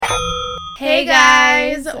Hey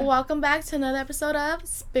guys! Welcome back to another episode of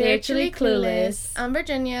Spiritually Clueless. I'm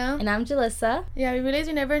Virginia. And I'm Jalissa. Yeah, we realized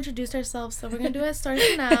we never introduced ourselves, so we're going to do it starting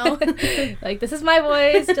from now. This is my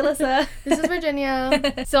voice, Jalissa. This is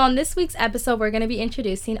Virginia. So on this week's episode, we're going to be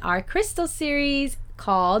introducing our crystal series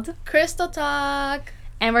called Crystal Talk.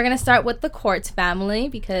 And we're going to start with the Quartz family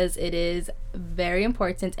because it is very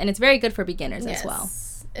important and it's very good for beginners as well.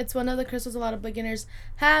 It's one of the crystals a lot of beginners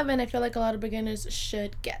have, and I feel like a lot of beginners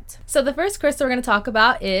should get. So the first crystal we're going to talk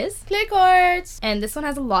about is Clear Quartz. And this one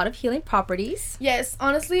has a lot of healing properties. Yes,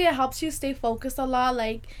 honestly, it helps you stay focused a lot.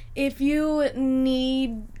 Like, if you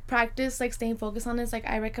need practice, like, staying focused on this, like,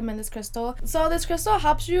 I recommend this crystal. So this crystal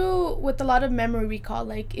helps you with a lot of memory recall.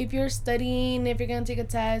 Like, if you're studying, if you're going to take a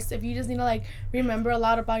test, if you just need to, like, remember a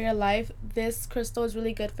lot about your life, this crystal is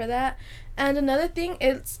really good for that. And another thing,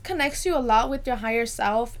 it connects you a lot with your higher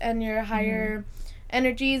self and your higher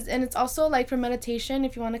energies. And it's also, like, for meditation,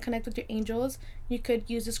 if you want to connect with your angels, you could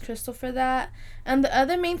use this crystal for that. And the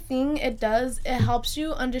other main thing it does, it helps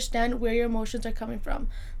you understand where your emotions are coming from.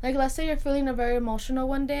 Like, let's say you're feeling very emotional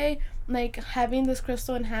one day, like, having this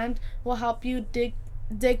crystal in hand will help you dig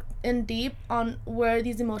in deep on where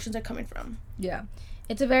these emotions are coming from. Yeah.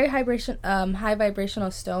 It's a very high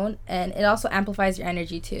vibrational stone, and it also amplifies your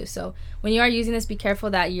energy too. So when you are using this, be careful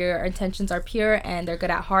that your intentions are pure and they're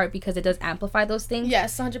good at heart, because it does amplify those things.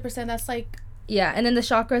 Yes, 100%. That's like... Yeah, and then the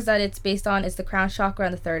chakras that it's based on is the crown chakra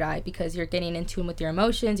and the third eye, because you're getting in tune with your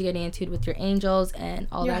emotions, you're getting in tune with your angels and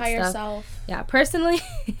all your that higher stuff. Self. Yeah, personally,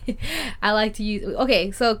 I like to use...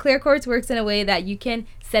 Okay, so clear quartz works in a way that you can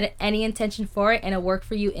set any intention for it and it'll work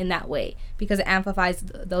for you in that way, because it amplifies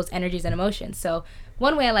those energies and emotions. So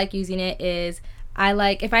one way I like using it is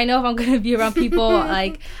if I know if I'm going to be around people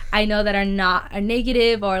like I know that are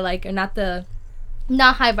negative or like are not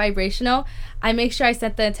high vibrational, I make sure I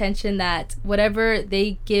set the intention that whatever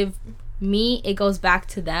they give me, it goes back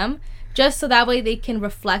to them, just so that way they can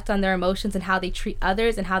reflect on their emotions and how they treat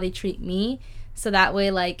others and how they treat me. So that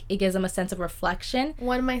way, like, it gives them a sense of reflection.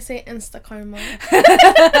 One might say insta karma.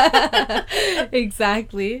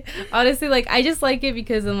 Exactly. Honestly, like, I just like it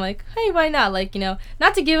because I'm like, hey, why not? Like,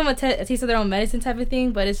 not to give them a taste of their own medicine type of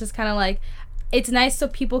thing, but it's just kind of like, it's nice so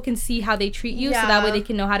people can see how they treat you, so that way they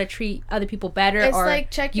can know how to treat other people better. It's or like,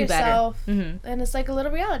 check you yourself. Better. Mm-hmm. And it's like a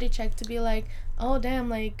little reality check to be like, oh, damn,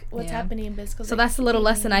 like, what's happening in this? So like, that's a little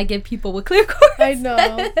lesson I give people with clear quartz. I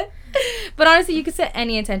know. But honestly, you can set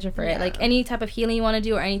any intention for it. Like, any type of healing you want to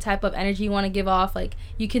do or any type of energy you want to give off, like,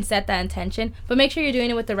 you can set that intention. But make sure you're doing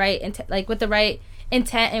it with the right with the right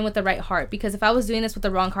intent and with the right heart. Because if I was doing this with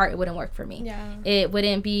the wrong heart, it wouldn't work for me. Yeah. It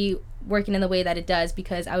wouldn't be working in the way that it does,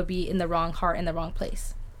 because I would be in the wrong heart in the wrong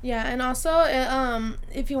place. Yeah, and also,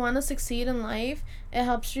 if you want to succeed in life, it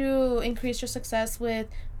helps you increase your success with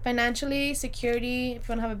financially, security, if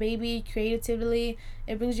you want to have a baby, creatively.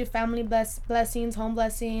 It brings you family blessings, home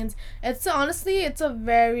blessings. It's a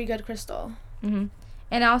very good crystal. Mm-hmm.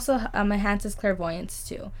 And it also enhances clairvoyance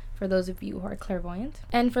too, for those of you who are clairvoyant.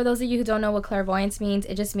 And for those of you who don't know what clairvoyance means,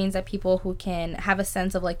 it just means that people who can have a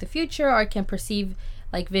sense of, like, the future or can perceive,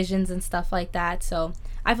 like, visions and stuff like that. So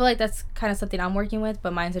I feel like that's kind of something I'm working with,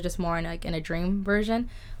 but mine's are just more in a dream version.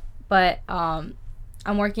 But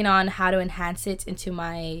I'm working on how to enhance it into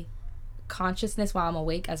my consciousness while I'm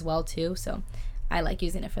awake as well too. So I like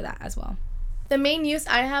using it for that as well. The main use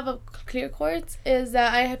I have of clear quartz is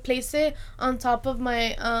that I place it on top of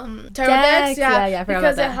my tarot decks. Yeah,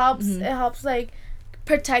 because it helps. Mm-hmm. It helps, like,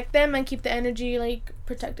 protect them and keep the energy, like,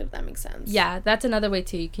 protective. If that makes sense. Yeah, that's another way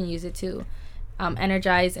too. You can use it to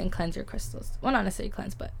energize and cleanse your crystals. Well, not necessarily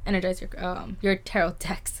cleanse, but energize your tarot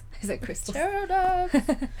decks. Is it crystals? Tarot decks.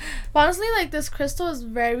 But honestly, like, this crystal is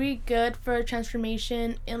very good for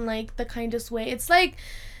transformation in, like, the kindest way. It's like,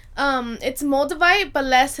 it's Moldavite but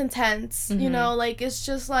less intense. Mm-hmm. Like, it's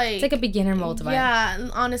just like, it's like a beginner Moldavite. Yeah,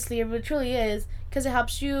 honestly, it truly is, because it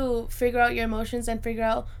helps you figure out your emotions and figure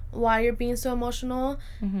out why you're being so emotional.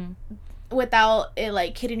 Mm-hmm. Without it,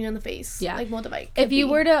 like, hitting you in the face. Yeah, like Moldavite. If you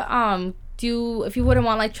were to if you wouldn't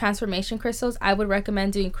want, like, transformation crystals, I would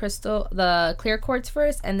recommend doing the clear quartz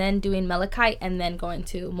first, and then doing malachite, and then going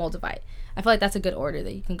to Moldavite. I feel like that's a good order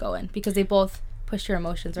that you can go in, because they both push your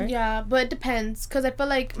emotions, right? Yeah, but it depends, because I feel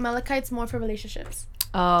like malachite's more for relationships.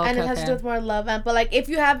 Oh, okay, and it has to do with more love. But, like, if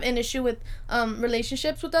you have an issue with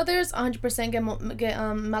relationships with others, 100% get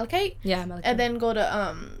malachite. Yeah, malachite. And then go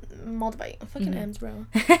to moldavite. Fucking M's, bro.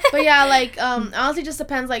 But yeah, like honestly, just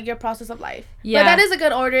depends like your process of life. Yeah. But that is a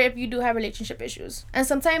good order if you do have relationship issues. And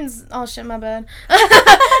sometimes, oh shit, my bad.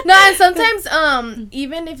 No, and sometimes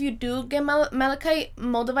even if you do get malachite,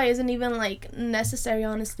 moldavite isn't even like necessary,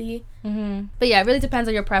 honestly. But yeah, it really depends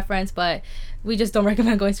on your preference. But we just don't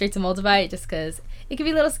recommend going straight to moldavite just because it can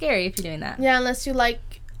be a little scary if you're doing that. Yeah, unless you like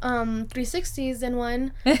 360s in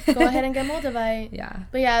one, go ahead and get moldavite. Yeah.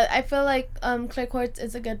 But yeah, I feel like clear quartz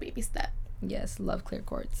is a good baby step. Yes, love clear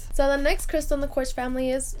quartz. So the next crystal in the quartz family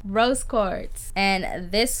is rose quartz.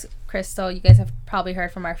 And this crystal, you guys have probably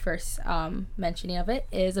heard from our first mentioning of it,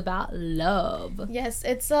 is about love. Yes,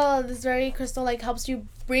 it's this very crystal like helps you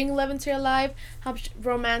bring love into your life, helps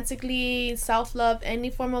romantically, self-love, any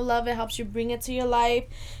form of love, it helps you bring it to your life.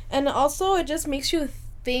 And also it just makes you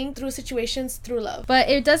think through situations through love. But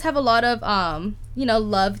it does have a lot of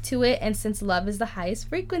love to it, and since love is the highest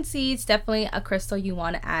frequency, it's definitely a crystal you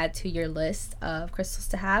want to add to your list of crystals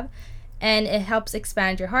to have. And it helps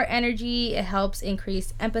expand your heart energy, it helps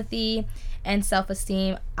increase empathy and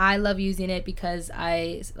self-esteem. I love using it because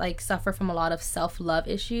I suffer from a lot of self-love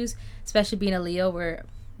issues, especially being a Leo. We're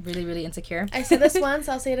really insecure. I said this once,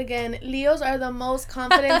 I'll say it again. Leos are the most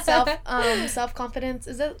confident self-confidence.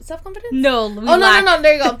 Is it self-confidence? No. No,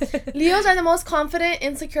 there you go. Leos are the most confident,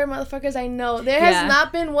 insecure motherfuckers I know. There has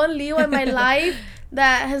not been one Leo in my life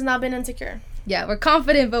that has not been insecure. Yeah, we're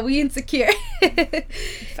confident, but we insecure.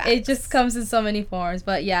 It just comes in so many forms.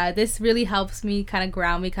 But yeah, this really helps me kind of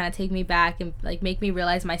ground me, kind of take me back and like make me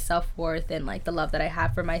realize my self-worth and like the love that I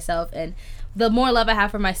have for myself. And the more love I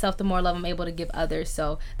have for myself, the more love I'm able to give others.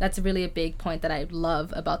 So that's really a big point that I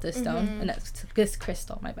love about this stone. And that's this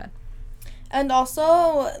crystal, my bad. And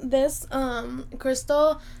also this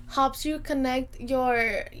crystal helps you connect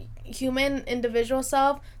your human individual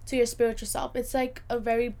self to your spiritual self. It's like a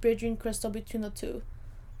very bridging crystal between the two.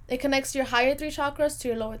 It connects your higher 3 chakras to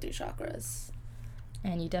your lower 3 chakras.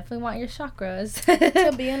 And you definitely want your chakras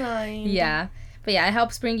to be in line. Yeah. But yeah, it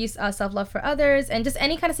helps bring you self-love for others, and just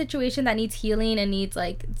any kind of situation that needs healing and needs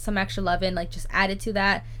like some extra love in, like just add it to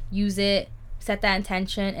that, use it, set that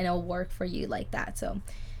intention, and it'll work for you like that. So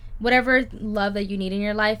whatever love that you need in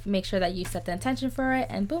your life, make sure that you set the intention for it,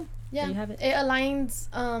 and boom, there you have it. It aligns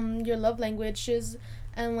your love languages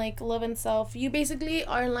and like love and self. You basically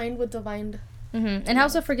are aligned with divine. And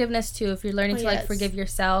helps with forgiveness too. If you're learning to like forgive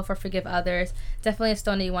yourself or forgive others, definitely a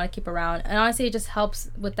stone that you want to keep around. And honestly, it just helps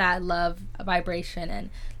with that love vibration.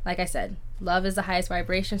 And like I said, love is the highest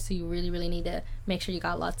vibration, so you really need to make sure you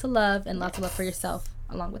got lots of love and lots of love for yourself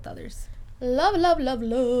along with others.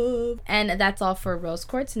 Love. And that's all for rose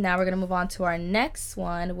quartz. Now we're gonna move on to our next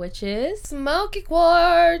one, which is smoky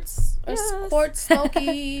quartz. Or quartz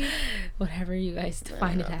smoky. Whatever you guys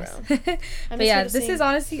define it as. But yeah, this is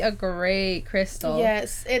honestly a great crystal.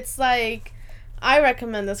 Yes, it's like I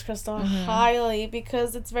recommend this crystal highly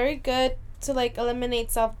because it's very good to like eliminate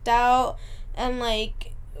self-doubt and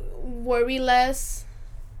like worry less.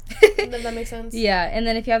 Does that make sense? Yeah, and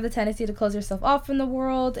then if you have the tendency to close yourself off from the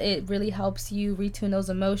world, it really helps you retune those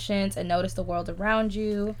emotions and notice the world around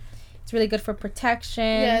you. It's really good for protection.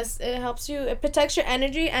 Yes, it helps you. It protects your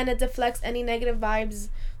energy and it deflects any negative vibes.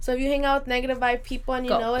 So if you hang out with negative vibe people and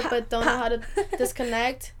you know it but don't know how to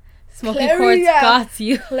disconnect, smoky quartz got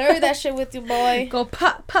you. Clear that shit with you, boy. Go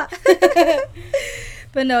pop.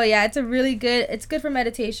 But no, yeah, it's good for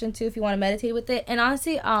meditation too if you want to meditate with it. And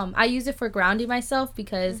honestly, I use it for grounding myself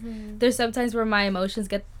because there's sometimes where my emotions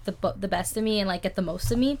get the best of me and like get the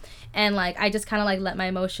most of me, and like I just kind of like let my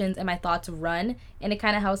emotions and my thoughts run, and it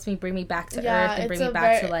kind of helps me bring me back to earth and bring me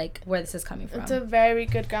back to like where this is coming from. It's a very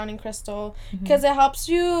good grounding crystal because it helps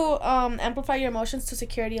you amplify your emotions to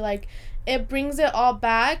security. Like it brings it all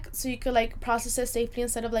back so you could like process it safely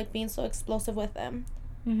instead of like being so explosive with them.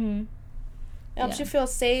 It helps you feel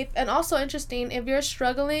safe. And also interesting, if you're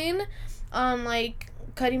struggling on like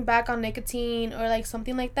cutting back on nicotine or like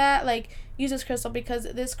something like that, like use this crystal because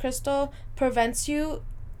this crystal prevents you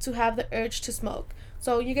to have the urge to smoke.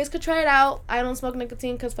 So you guys could try it out. I don't smoke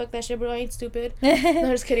nicotine because fuck that shit, bro. I ain't stupid. No,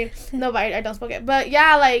 just kidding. No, but I don't smoke it. But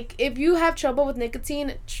yeah, like if you have trouble with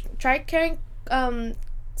nicotine, try carrying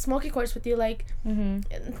smoky quartz with you, like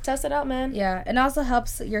test it out, man. Yeah, it also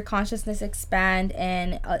helps your consciousness expand,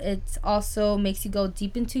 and it also makes you go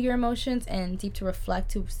deep into your emotions and deep to reflect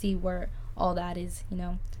to see where all that is,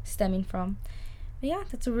 stemming from. But yeah,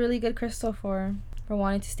 that's a really good crystal for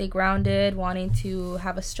wanting to stay grounded, wanting to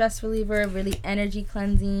have a stress reliever, really energy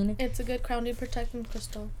cleansing. It's a good grounding protecting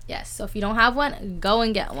crystal. Yes, so if you don't have one, go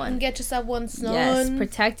and get one. And get yourself one, Yes,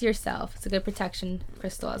 protect yourself. It's a good protection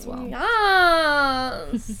crystal as well.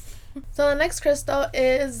 Yes. So the next crystal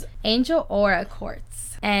is Angel Aura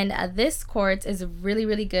Quartz. And this quartz is really,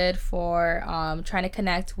 really good for trying to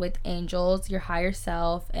connect with angels, your higher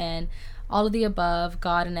self, and all of the above,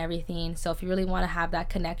 God and everything. So if you really want to have that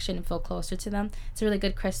connection and feel closer to them, it's a really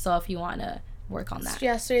good crystal if you want to work on that.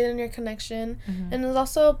 Yeah, straighten your connection. And it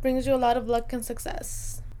also brings you a lot of luck and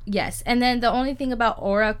success. Yes. And then the only thing about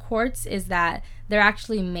Aura Quartz is that they're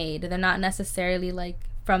actually made. They're not necessarily like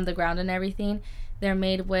from the ground and everything. They're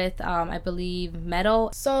made with, I believe,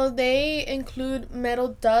 metal. So they include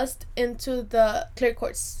metal dust into the clear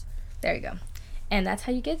quartz. There you go. And that's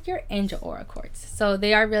how you get your Angel Aura Quartz. So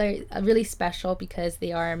they are really, really special because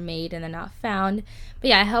they are made and they're not found. But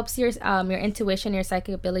yeah, it helps your intuition, your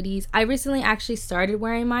psychic abilities. I recently actually started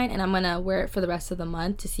wearing mine, and I'm going to wear it for the rest of the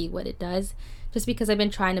month to see what it does. Just because I've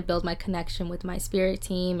been trying to build my connection with my spirit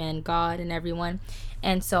team and God and everyone.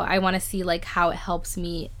 And so I want to see like how it helps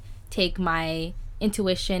me take my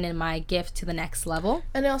intuition and my gift to the next level.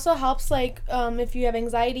 And it also helps like if you have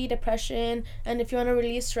anxiety, depression, and if you want to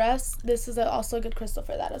release stress, this is also a good crystal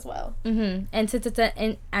for that as well. And since it's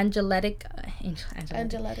an angelic,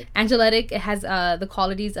 it has the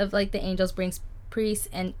qualities of like the angels, brings peace.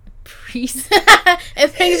 It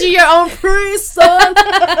brings you your own priest, son.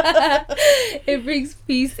 It brings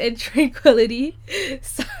peace and tranquility.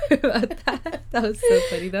 Sorry about that. That was so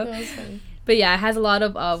funny though. That was funny. But yeah, it has a lot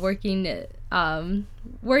of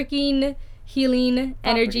working healing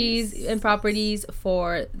energies and properties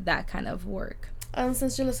for that kind of work.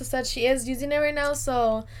 Since Julissa said she is using it right now,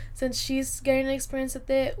 so since she's getting an experience with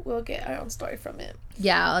it, we'll get our own story from it.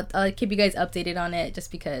 Yeah, I'll keep you guys updated on it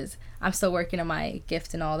just because I'm still working on my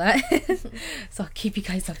gift and all that. So I'll keep you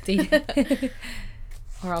guys updated.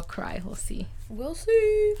 Or I'll cry. We'll see. We'll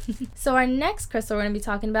see. So our next crystal we're going to be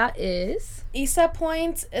talking about is... Issa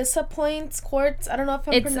Point Quartz. I don't know if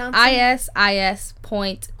I'm pronouncing it. It's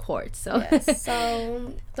Point Quartz. So, yes,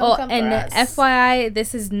 so don't come and for us. FYI,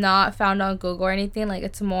 this is not found on Google or anything. Like,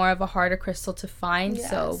 it's more of a harder crystal to find.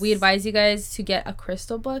 Yes. So we advise you guys to get a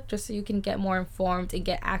crystal book just so you can get more informed and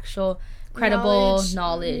get actual credible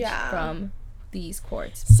knowledge from these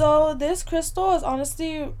quartz. So this crystal is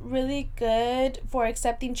honestly really good for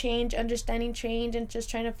accepting change, understanding change, and just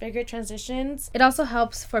trying to figure transitions. It also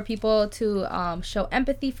helps for people to show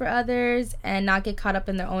empathy for others and not get caught up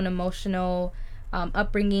in their own emotional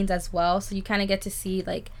upbringings as well. So you kind of get to see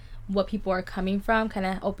like what people are coming from, kind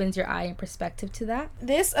of opens your eye and perspective to that.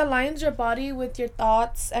 This aligns your body with your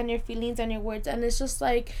thoughts and your feelings and your words, and it's just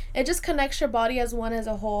like it just connects your body as one as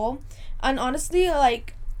a whole. And honestly,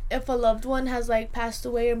 like if a loved one has like passed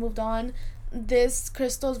away or moved on, this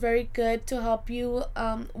crystal is very good to help you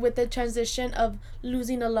with the transition of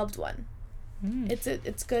losing a loved one.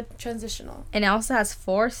 It's good transitional. And it also has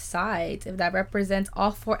 4 sides that represents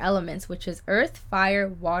all 4 elements, which is earth, fire,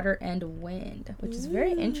 water, and wind, which is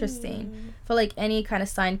very interesting. I feel like any kind of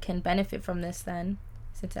sign can benefit from this then,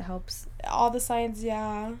 since it helps all the signs.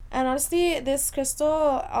 Yeah. And honestly, this crystal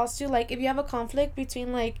also, like if you have a conflict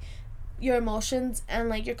between like your emotions and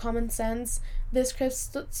like your common sense, this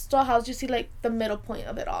crystal helps you see like the middle point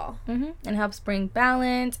of it all. And helps bring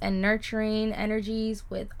balance and nurturing energies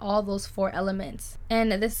with all those 4 elements.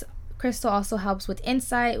 And this crystal also helps with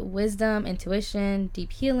insight, wisdom, intuition,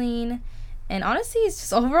 deep healing, and honestly it's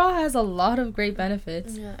just overall has a lot of great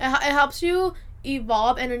benefits. It helps you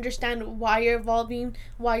evolve and understand why you're evolving,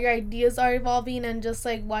 why your ideas are evolving, and just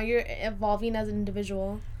like why you're evolving as an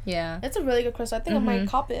individual. Yeah, it's a really good crystal. I think I might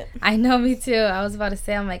cop it. I know, me too. I was about to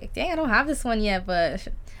say, I'm like, dang, I don't have this one yet, but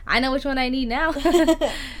I know which one I need now.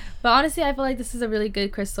 But honestly, I feel like this is a really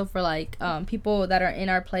good crystal for like people that are in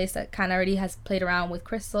our place that kind of already has played around with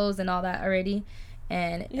crystals and all that already.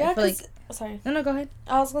 And I feel like, sorry, no, go ahead.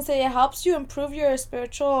 I was gonna say it helps you improve your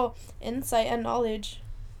spiritual insight and knowledge.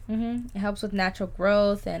 It helps with natural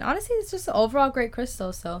growth, and honestly it's just an overall great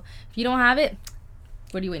crystal. So if you don't have it,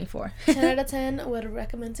 what are you waiting for? 10 out of 10 would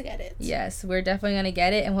recommend to get it. Yes, we're definitely gonna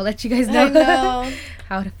get it, and we'll let you guys know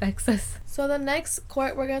how it affects us. So the next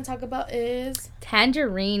quartz we're gonna talk about is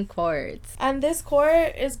tangerine quartz. And this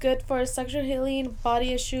quartz is good for sexual healing,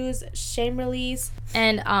 body issues, shame release,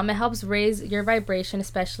 and it helps raise your vibration,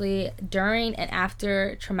 especially during and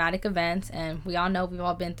after traumatic events. And we all know we've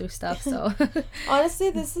all been through stuff, so honestly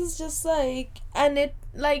this is just like, and it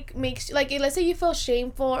like makes like, let's say you feel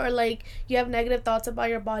shameful or like you have negative thoughts about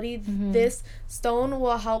your body, this stone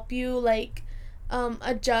will help you like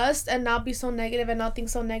adjust and not be so negative and not think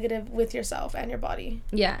so negative with yourself and your body.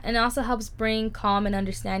 Yeah, and it also helps bring calm and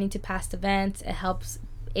understanding to past events. It helps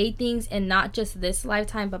aid things in not just this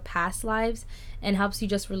lifetime but past lives, and helps you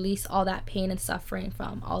just release all that pain and suffering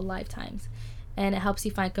from all lifetimes. and it helps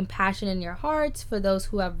you find compassion in your heart for those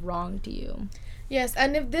who have wronged you. Yes,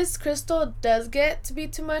 and if this crystal does get to be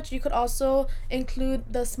too much, you could also include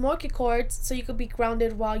the smoky quartz so you could be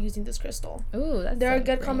grounded while using this crystal. Ooh, that's They're a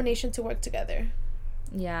good great combination to work together.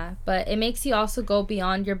 Yeah, but it makes you also go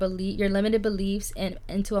beyond your limited beliefs and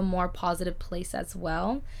into a more positive place as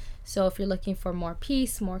well. So if you're looking for more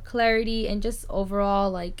peace, more clarity, and just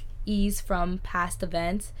overall like ease from past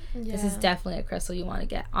events, this is definitely a crystal you want to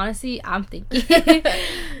get. Honestly, I'm thinking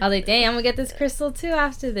I was like, dang, I'm gonna get this crystal too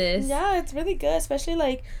after this. Yeah, it's really good, especially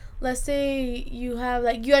like, let's say you have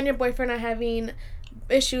like, you and your boyfriend are having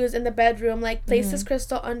issues in the bedroom, like place this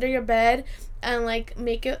crystal under your bed and like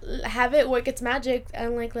have it work its magic,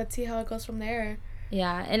 and like let's see how it goes from there.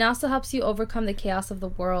 Yeah, and it also helps you overcome the chaos of the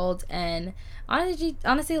world. And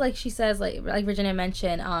honestly, like she says, like Virginia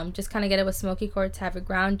mentioned, just kind of get it with smoky quartz, have it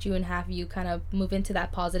ground you and have you kind of move into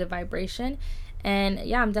that positive vibration. And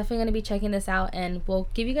yeah, I'm definitely going to be checking this out, and we'll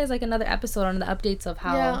give you guys like another episode on the updates of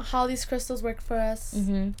how these crystals work for us.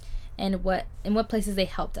 And what places they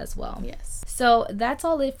helped as well. Yes. So that's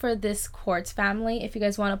all it for this quartz family. If you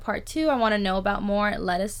guys want a part 2 or want to know about more,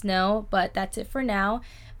 let us know. But that's it for now.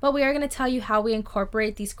 But we are going to tell you how we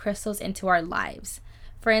incorporate these crystals into our lives.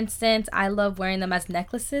 For instance, I love wearing them as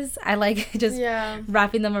necklaces. I like just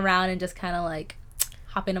wrapping them around and just kind of like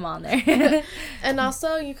hopping them on there. And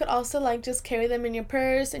also, you could also like just carry them in your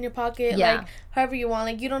purse, in your pocket, like however you want.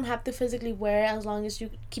 Like, you don't have to physically wear it, as long as you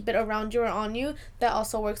keep it around you or on you. That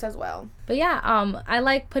also works as well. But yeah, I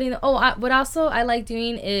like putting what also I like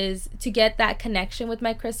doing is to get that connection with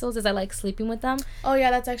my crystals is I like sleeping with them. Oh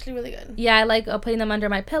yeah, that's actually really good. Yeah, I like putting them under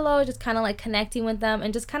my pillow, just kind of like connecting with them,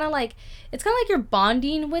 and just kind of like, it's kind of like you're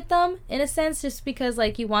bonding with them in a sense, just because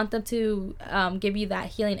like you want them to give you that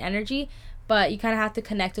healing energy, but you kind of have to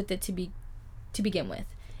connect with it to begin with.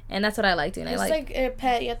 And that's what I like doing. It's like a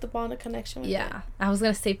pet. You have to bond a connection with it. I was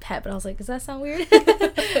going to say pet, but I was like, does that sound weird?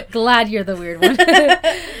 Glad you're the weird one.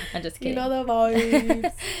 I'm just kidding. You know the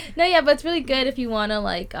vibes. No, yeah, but it's really good if you want to,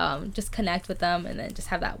 like, just connect with them and then just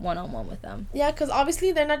have that one-on-one with them. Yeah, because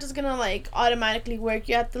obviously they're not just going to, like, automatically work.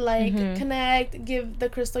 You have to, like, connect, give the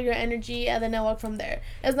crystal your energy, and then it'll work from there.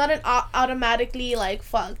 It's not an automatically, like,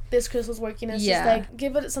 fuck, this crystal's working. It's just, like,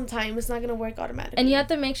 give it some time. It's not going to work automatically. And you have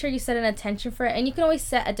to make sure you set an intention for it. And you can always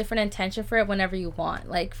set a different intention for it whenever you want.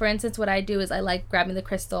 Like, for instance, what I do is I like grabbing the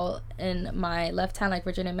crystal in my left hand, like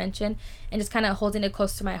Virginia mentioned, and just kind of holding it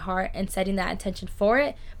close to my heart and setting that intention for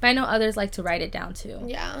it. But I know others like to write it down too.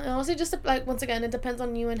 Yeah, and also just like, once again, it depends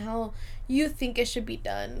on you and how you think it should be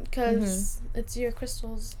done, because it's your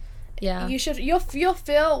crystals. Yeah, you'll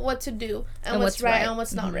feel what to do and what's right and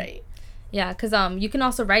what's not right. Yeah, because you can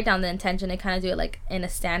also write down the intention and kind of do it like in a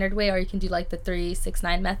standard way, or you can do like the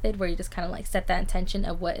 3-6-9 method, where you just kind of like set that intention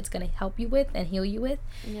of what it's going to help you with and heal you with.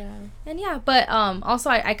 Yeah. And yeah, but also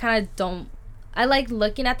I kind of don't, I like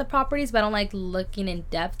looking at the properties, but I don't like looking in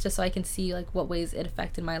depth, just so I can see like what ways it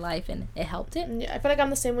affected my life and it helped it. Yeah, I feel like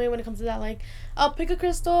I'm the same way when it comes to that. Like, I'll pick a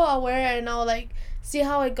crystal, I'll wear it, and I'll like see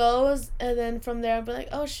how it goes, and then from there I'll be like,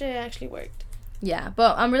 oh shit, it actually worked. Yeah,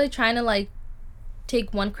 but I'm really trying to like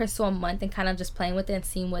take one crystal a month and kind of just playing with it and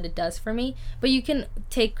seeing what it does for me. But you can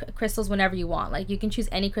take crystals whenever you want. Like, you can choose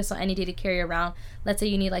any crystal any day to carry around. Let's say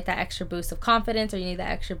you need like that extra boost of confidence, or you need that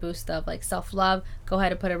extra boost of like self-love. Go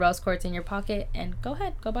ahead and put a rose quartz in your pocket and go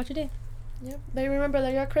about your day. Yep. But remember,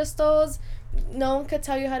 they're your crystals. No one could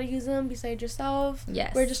tell you how to use them besides yourself.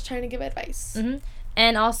 Yes. We're just trying to give advice.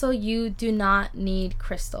 And also, you do not need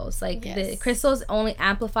crystals. Like, the crystals only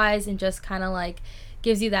amplifies and just kind of like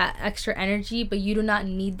gives you that extra energy, but you do not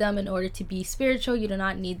need them in order to be spiritual. You do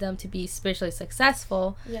not need them to be spiritually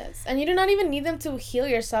successful. Yes, and you do not even need them to heal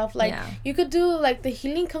yourself. Like, you could do, like, the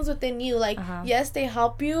healing comes within you. Like, yes, they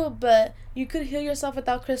help you, but you could heal yourself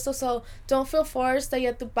without crystals. So don't feel forced that you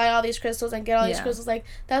have to buy all these crystals and get all these crystals. Like,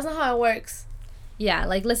 that's not how it works. Yeah,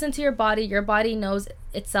 like, listen to your body. Your body knows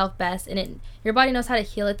itself best, and your body knows how to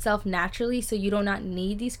heal itself naturally, so you do not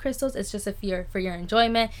need these crystals. It's just for your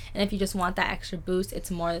enjoyment, and if you just want that extra boost,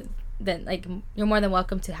 it's more than, like, you're more than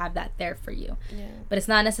welcome to have that there for you. Yeah. But it's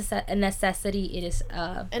not a necessity. It is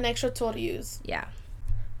an extra tool to use. Yeah.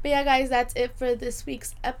 But yeah, guys, that's it for this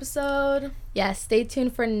week's episode. Yeah, stay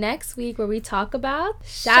tuned for next week, where we talk about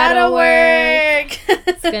shadow work.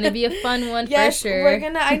 It's gonna be a fun one for sure.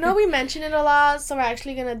 I know we mention it a lot, so we're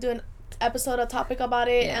actually gonna do an episode, a topic about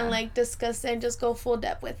it, and like discuss it and just go full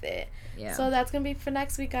depth with it. Yeah. So that's gonna be for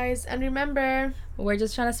next week, guys. And remember, we're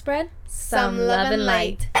just trying to spread some love and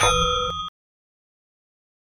light.